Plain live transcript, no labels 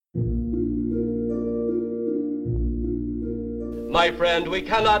My friend, we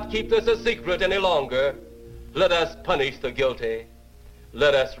cannot keep this a secret any longer. Let us punish the guilty.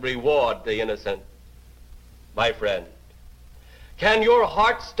 Let us reward the innocent. My friend, can your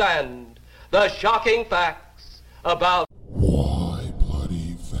heart stand the shocking facts about Why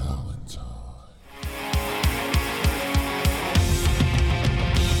Bloody Valentine?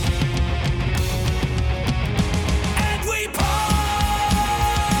 And we party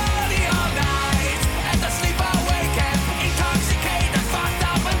all night at the sleeper weekend, intoxicated, fucked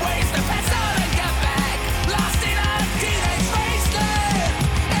up, and ways to pass out and get back, lost in a teenage wasteland.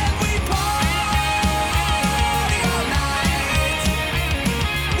 And we party all night.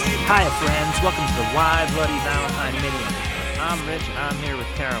 Hi, friends. Welcome to the Why Bloody Valentine mini episode. I'm Rich, and I'm here with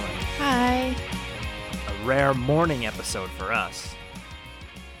Carolyn. Hi. A rare morning episode for us.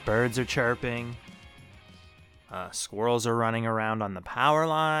 Birds are chirping. Squirrels are running around on the power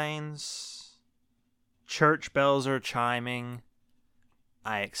lines. Church bells are chiming.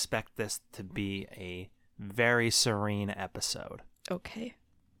 I expect this to be a very serene episode. Okay.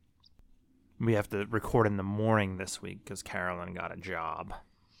 We have to record in the morning this week because Carolyn got a job.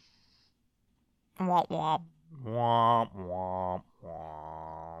 Womp womp. Womp, womp,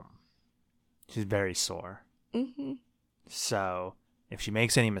 womp. She's very sore. Mm-hmm. So, if she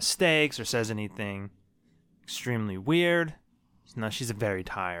makes any mistakes or says anything extremely weird, no, she's very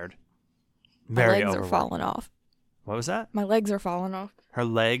tired. My Very legs overworked. are falling off. What was that? My legs are falling off. Her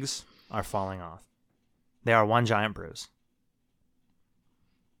legs are falling off. They are one giant bruise.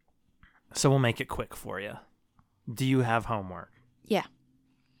 So we'll make it quick for you. Do you have homework? Yeah.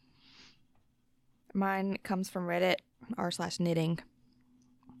 Mine comes from Reddit, r/knitting.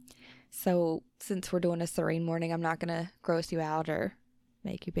 So, since we're doing a serene morning, I'm not going to gross you out or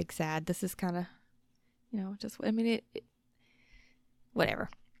make you big sad. This is kind of, whatever.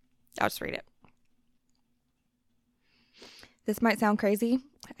 I'll just read it. This might sound crazy.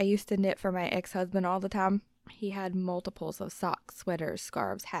 I used to knit for my ex-husband all the time. He had multiples of socks, sweaters,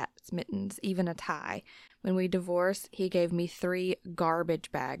 scarves, hats, mittens, even a tie. When we divorced, he gave me 3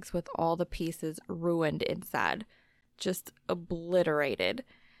 garbage bags with all the pieces ruined inside. Just obliterated.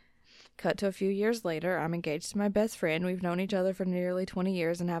 Cut to a few years later, I'm engaged to my best friend. We've known each other for nearly 20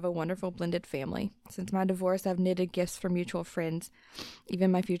 years and have a wonderful blended family. Since my divorce, I've knitted gifts for mutual friends,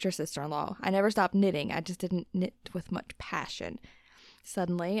 even my future sister-in-law. I never stopped knitting. I just didn't knit with much passion.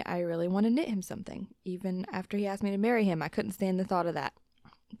 Suddenly, I really want to knit him something. Even after he asked me to marry him, I couldn't stand the thought of that.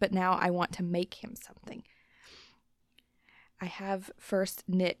 But now I want to make him something. I have first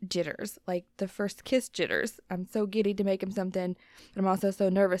knit jitters, like the first kiss jitters. I'm so giddy to make him something, but I'm also so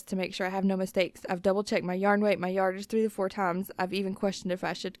nervous to make sure I have no mistakes. I've double-checked my yarn weight, my yardage 3 to 4 times. I've even questioned if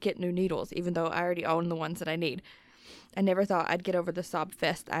I should get new needles, even though I already own the ones that I need. I never thought I'd get over the sob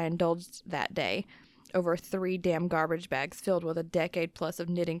fest I indulged that day. Over 3 damn garbage bags filled with a decade plus of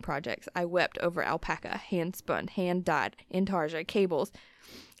knitting projects. I wept over alpaca, hand-spun, hand-dyed, intarsia, cables.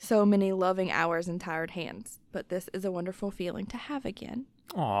 So many loving hours and tired hands. But this is a wonderful feeling to have again.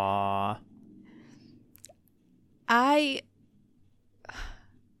 Aww. I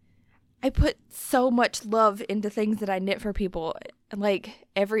put so much love into things that I knit for people. Like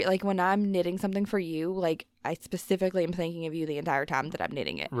when I'm knitting something for you, like I specifically am thinking of you the entire time that I'm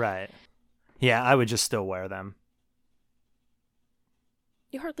knitting it. Right. Yeah, I would just still wear them.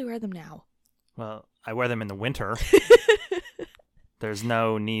 You hardly wear them now. Well, I wear them in the winter. There's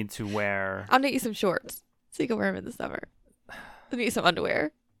no need to wear... I'll knit you some shorts so you can wear them in the summer. I'll knit you some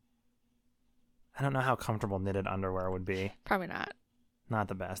underwear. I don't know how comfortable knitted underwear would be. Probably not. Not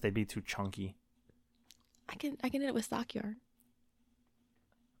the best. They'd be too chunky. I can knit it with sock yarn.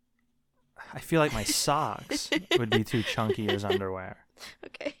 I feel like my socks would be too chunky as underwear.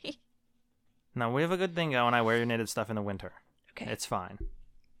 Okay. No, we have a good thing going. I wear your knitted stuff in the winter. Okay. It's fine.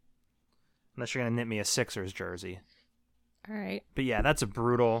 Unless you're going to knit me a Sixers jersey. All right. But yeah, that's a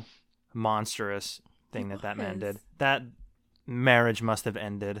brutal, monstrous thing It that man was. did. That marriage must have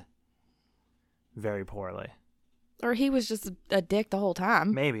ended very poorly. Or he was just a dick the whole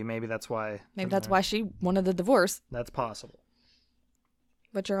time. Maybe that's why. Maybe that's why she wanted the divorce. That's possible.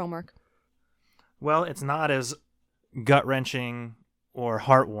 What's your homework? Well, it's not as gut-wrenching or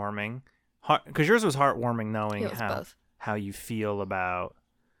heartwarming. Because yours was heartwarming knowing It was both. how you feel about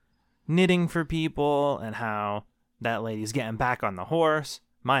knitting for people and how that lady's getting back on the horse.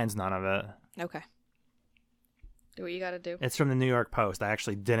 Mine's none of it. Okay. Do what you gotta do. It's from the New York Post. I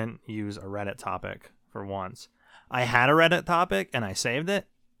actually didn't use a Reddit topic for once. I had a Reddit topic and I saved it,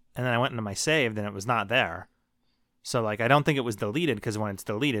 and then I went into my saved and it was not there. So, I don't think it was deleted because when it's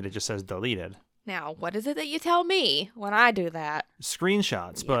deleted, it just says deleted. Now, what is it that you tell me when I do that?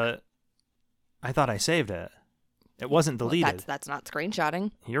 Screenshots, Yeah. but I thought I saved it. It wasn't Well, deleted. that's not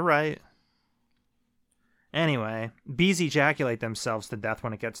screenshotting. You're right. Anyway, bees ejaculate themselves to death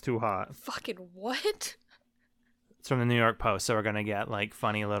when it gets too hot. Fucking what? It's from the New York Post, so we're gonna get like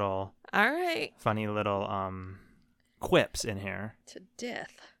funny little All right. quips in here. To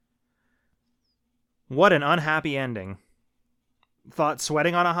death. What an unhappy ending. Thought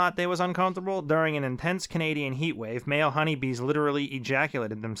sweating on a hot day was uncomfortable? During an intense Canadian heat wave, male honeybees literally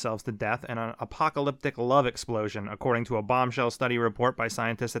ejaculated themselves to death in an apocalyptic love explosion, according to a bombshell study report by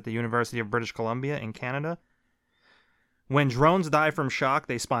scientists at the University of British Columbia in Canada. When drones die from shock,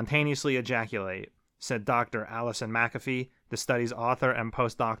 they spontaneously ejaculate, said Dr. Alison McAfee, the study's author and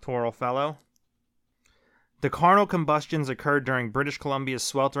postdoctoral fellow. The carnal combustions occurred during British Columbia's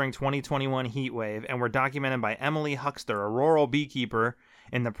sweltering 2021 heat wave and were documented by Emily Huxter, a rural beekeeper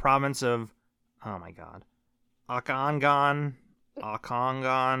in the province of, Akangan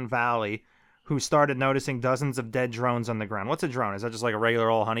Valley, who started noticing dozens of dead drones on the ground. What's a drone? Is that just like a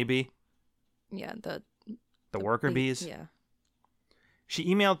regular old honeybee? Yeah, The worker bees? Yeah. She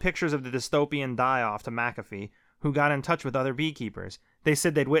emailed pictures of the dystopian die-off to McAfee, who got in touch with other beekeepers. They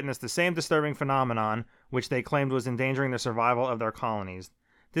said they'd witnessed the same disturbing phenomenon, which they claimed was endangering the survival of their colonies.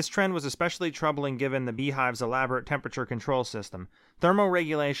 This trend was especially troubling given the beehive's elaborate temperature control system.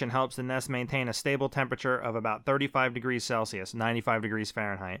 Thermoregulation helps the nest maintain a stable temperature of about 35 degrees Celsius, 95 degrees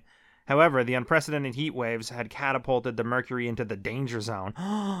Fahrenheit. However, the unprecedented heat waves had catapulted the mercury into the danger zone.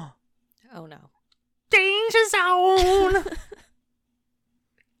 Oh no. Danger zone!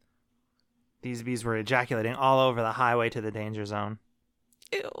 These bees were ejaculating all over the highway to the danger zone.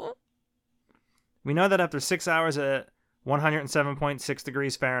 Ew. We know that after 6 hours at 107.6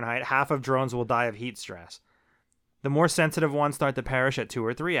 degrees Fahrenheit, half of drones will die of heat stress. The more sensitive ones start to perish at 2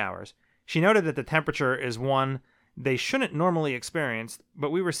 or 3 hours. She noted that the temperature is one they shouldn't normally experience,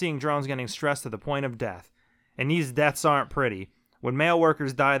 but we were seeing drones getting stressed to the point of death. And these deaths aren't pretty. When male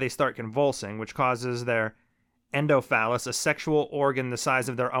workers die, they start convulsing, which causes their endophallus, a sexual organ the size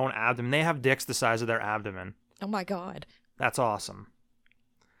of their own abdomen. They have dicks the size of their abdomen. Oh my god. That's awesome.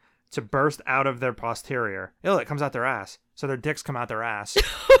 To burst out of their posterior. Ew, it comes out their ass. So their dicks come out their ass.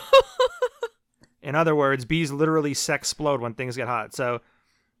 In other words, bees literally sexplode when things get hot. So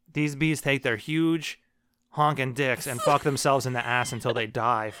these bees take their huge honking dicks and fuck themselves in the ass until they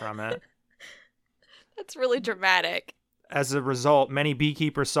die from it. That's really dramatic. As a result, many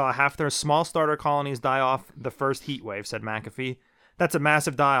beekeepers saw half their small starter colonies die off the first heat wave, said McAfee. That's a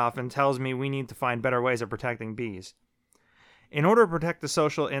massive die-off and tells me we need to find better ways of protecting bees. In order to protect the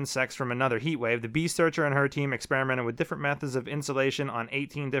social insects from another heat wave, the bee searcher and her team experimented with different methods of insulation on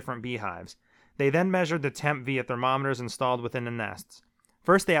 18 different beehives. They then measured the temp via thermometers installed within the nests.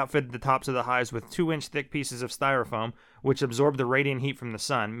 First, they outfitted the tops of the hives with 2-inch thick pieces of styrofoam, which absorbed the radiant heat from the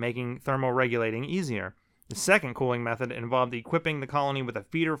sun, making thermal regulating easier. The second cooling method involved equipping the colony with a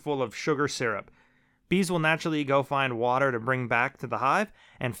feeder full of sugar syrup. Bees will naturally go find water to bring back to the hive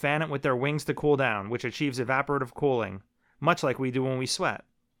and fan it with their wings to cool down, which achieves evaporative cooling, much like we do when we sweat.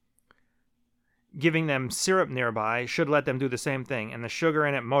 Giving them syrup nearby should let them do the same thing, and the sugar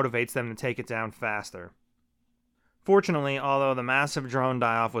in it motivates them to take it down faster. Fortunately, although the massive drone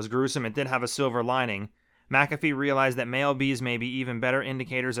die-off was gruesome, it did have a silver lining. McAfee realized that male bees may be even better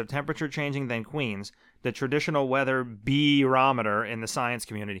indicators of temperature changing than queens, the traditional weather beerometer in the science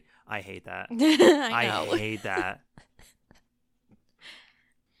community. I hate that. I know. I hate that.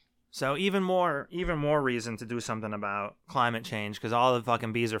 So even more reason to do something about climate change, because all the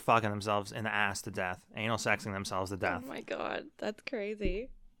fucking bees are fucking themselves in the ass to death, anal sexing themselves to death. Oh my god, that's crazy.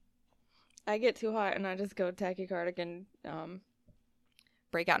 I get too hot and I just go tachycardic and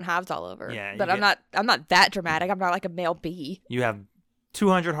break out in hives all over. Yeah, but I'm not that dramatic. I'm not like a male bee. You have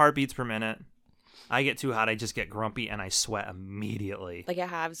 200 heartbeats per minute. I get too hot, I just get grumpy and I sweat immediately. Like I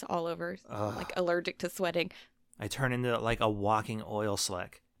hives all over. Ugh. Like allergic to sweating. I turn into like a walking oil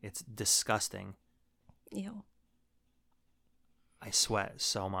slick. It's disgusting. Ew. I sweat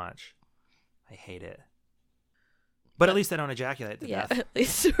so much. I hate it. But at least I don't ejaculate to Yeah, death. at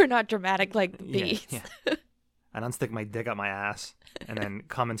least we're not dramatic like the Yeah, bees. yeah. I don't stick my dick up my ass and then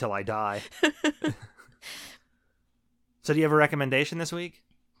come until I die. So do you have a recommendation this week?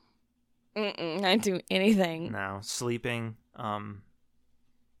 Mm-mm, I do anything. No. Sleeping,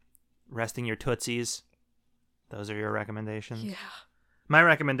 resting your tootsies. Those are your recommendations? Yeah. My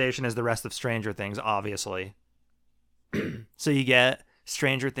recommendation is the rest of Stranger Things, obviously. So you get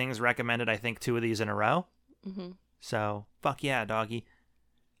Stranger Things recommended, I think, 2 of these in a row. Mm-hmm. So, fuck yeah, doggy.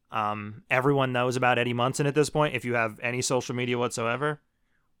 Everyone knows about Eddie Munson at this point, if you have any social media whatsoever.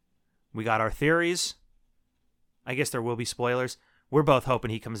 We got our theories. I guess there will be spoilers. We're both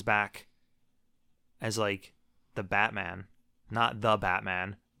hoping he comes back as, like, the Batman. Not the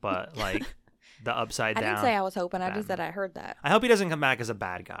Batman, but like the upside I down. didn't say I was hoping. I just Batman. said I heard that. I hope he doesn't come back as a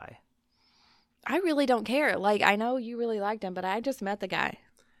bad guy. I really don't care. Like, I know you really liked him, but I just met the guy.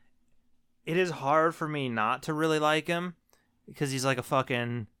 It is hard for me not to really like him because he's like a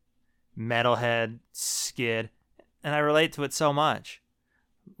fucking metalhead skid, and I relate to it so much.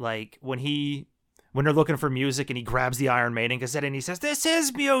 Like when they're looking for music and he grabs the Iron Maiden cassette and he says, "This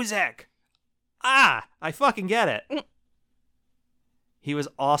is music." I fucking get it. He was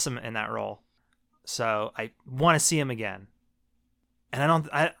awesome in that role, so I want to see him again. And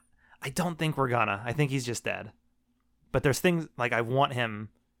I don't think we're gonna. I think he's just dead. But there's things like I want him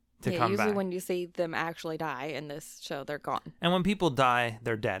to come usually back. when you see them actually die in this show, they're gone. And when people die,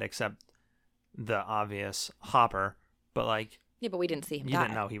 they're dead, except the obvious Hopper. But like, Yeah, but we didn't see him you die.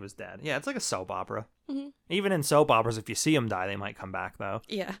 didn't know he was dead. Yeah, it's like a soap opera. Mm-hmm. Even in soap operas, if you see them die, they might come back though.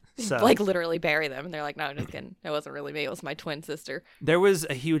 Yeah. So- Like literally bury them. And they're like, no, I'm just kidding. It wasn't really me. It was my twin sister. There was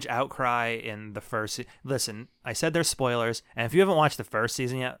a huge outcry in the first. Listen, I said there's spoilers, and if you haven't watched the first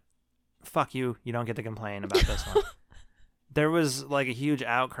season yet, fuck you. You don't get to complain about this one. There was like a huge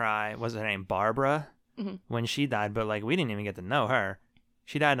outcry. What's her name? Barbara. Mm-hmm. When she died, but like we didn't even get to know her.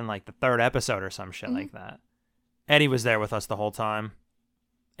 She died in like the third episode or some shit Mm-hmm. like that. Eddie was there with us the whole time.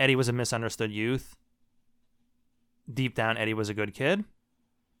 Eddie was a misunderstood youth. Deep down, Eddie was a good kid.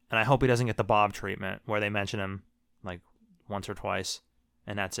 And I hope he doesn't get the Bob treatment where they mention him like once or twice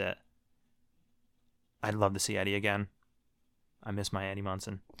and that's it. I'd love to see Eddie again. I miss my Eddie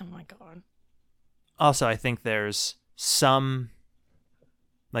Munson. Oh my God. Also, I think there's some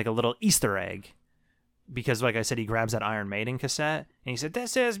like a little Easter egg because like I said, he grabs that Iron Maiden cassette and he said,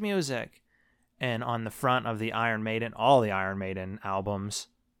 "This is music." And on the front of the Iron Maiden, all the Iron Maiden albums,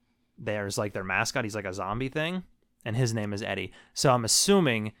 there's like their mascot. He's like a zombie thing. And his name is Eddie. So I'm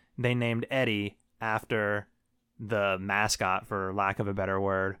assuming they named Eddie after the mascot, for lack of a better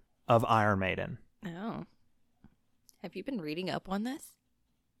word, of Iron Maiden. Oh. Have you been reading up on this?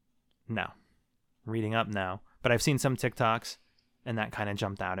 No. Reading up, no. But I've seen some TikToks, and that kind of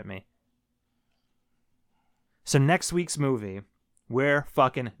jumped out at me. So next week's movie, we're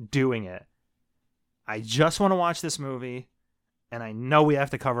fucking doing it. I just want to watch this movie, and I know we have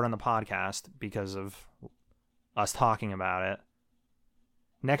to cover it on the podcast because of us talking about it.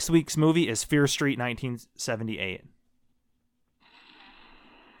 Next week's movie is Fear Street 1978.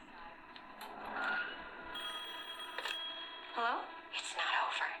 Hello? It's not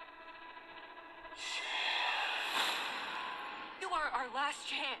over. You are our last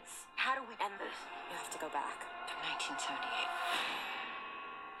chance. How do we end this? You have to go back to 1978.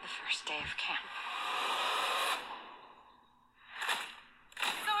 The first day of camp.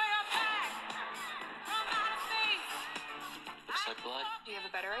 Looks like blood. Do you have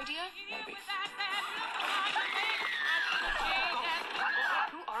a better idea? Maybe.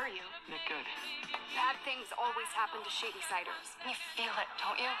 Who are you? Nick Good. Bad things always happen to shady siders. You feel it,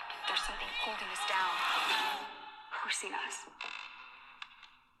 don't you? There's something holding us down. Forcing us.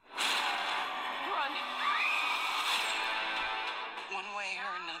 Run! One way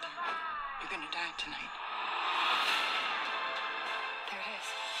or another, you're gonna die tonight. There it is.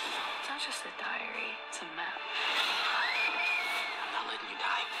 It's not just a diary, it's a map. I'm not letting you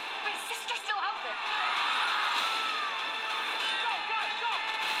die. My sister's still out there!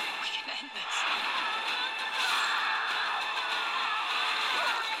 We can end this.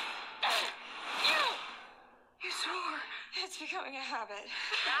 You swore. It's becoming a habit.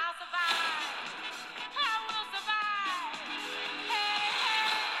 I'll survive. I will survive. Hey,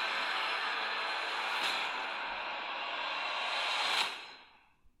 hey.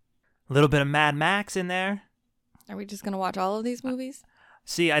 A little bit of Mad Max in there. Are we just going to watch all of these movies?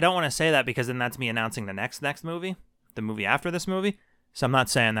 See, I don't want to say that because then that's me announcing the next movie, the movie after this movie. So I'm not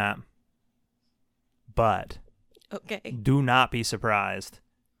saying that. But Okay. do not be surprised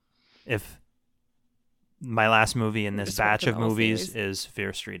if my last movie in this Just batch watching of the whole movies series. is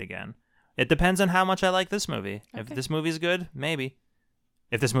Fear Street again. It depends on how much I like this movie. If Okay. this movie's good, maybe.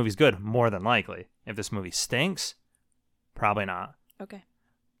 If this movie's good, more than likely. If this movie stinks, probably not. Okay.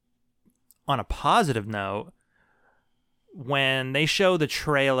 On a positive note, when they show the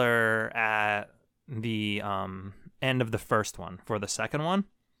trailer at the end of the first one for the second one,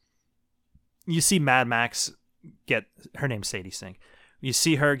 you see Mad Max get, her name's Sadie Sink. You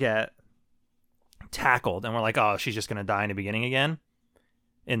see her get tackled, and we're like, oh, she's just going to die in the beginning again.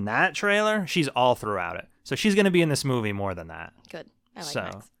 In that trailer, she's all throughout it. So she's going to be in this movie more than that. Good. I like So,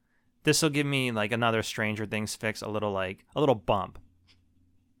 Max. this will give me like another Stranger Things fix, a little bump.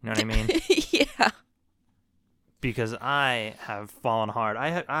 You know what I mean? Yeah. Because I have fallen hard. I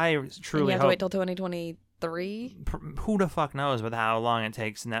And truly you have to hope wait till 2023 3? Who the fuck knows with how long it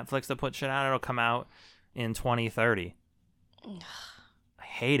takes Netflix to put shit out? It'll come out in 2030. I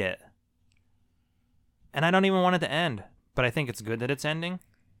hate it. And I don't even want it to end. But I think it's good that it's ending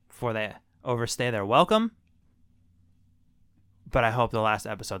before they overstay their welcome. But I hope the last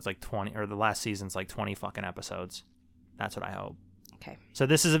episode's like 20, or the last season's like 20 fucking episodes. That's what I hope. Okay. So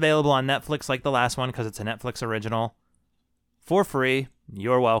this is available on Netflix like the last one because it's a Netflix original. For free.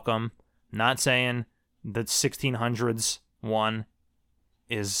 You're welcome. Not saying the 1600s one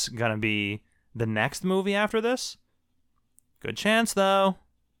is going to be the next movie after this. Good chance, though.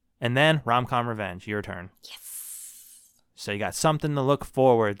 And then Rom-Com Revenge. Your turn. Yes. So you got something to look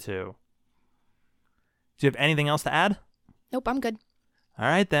forward to. Do you have anything else to add? Nope, I'm good. All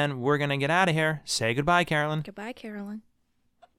right, then. We're going to get out of here. Say goodbye, Carolyn. Goodbye, Carolyn.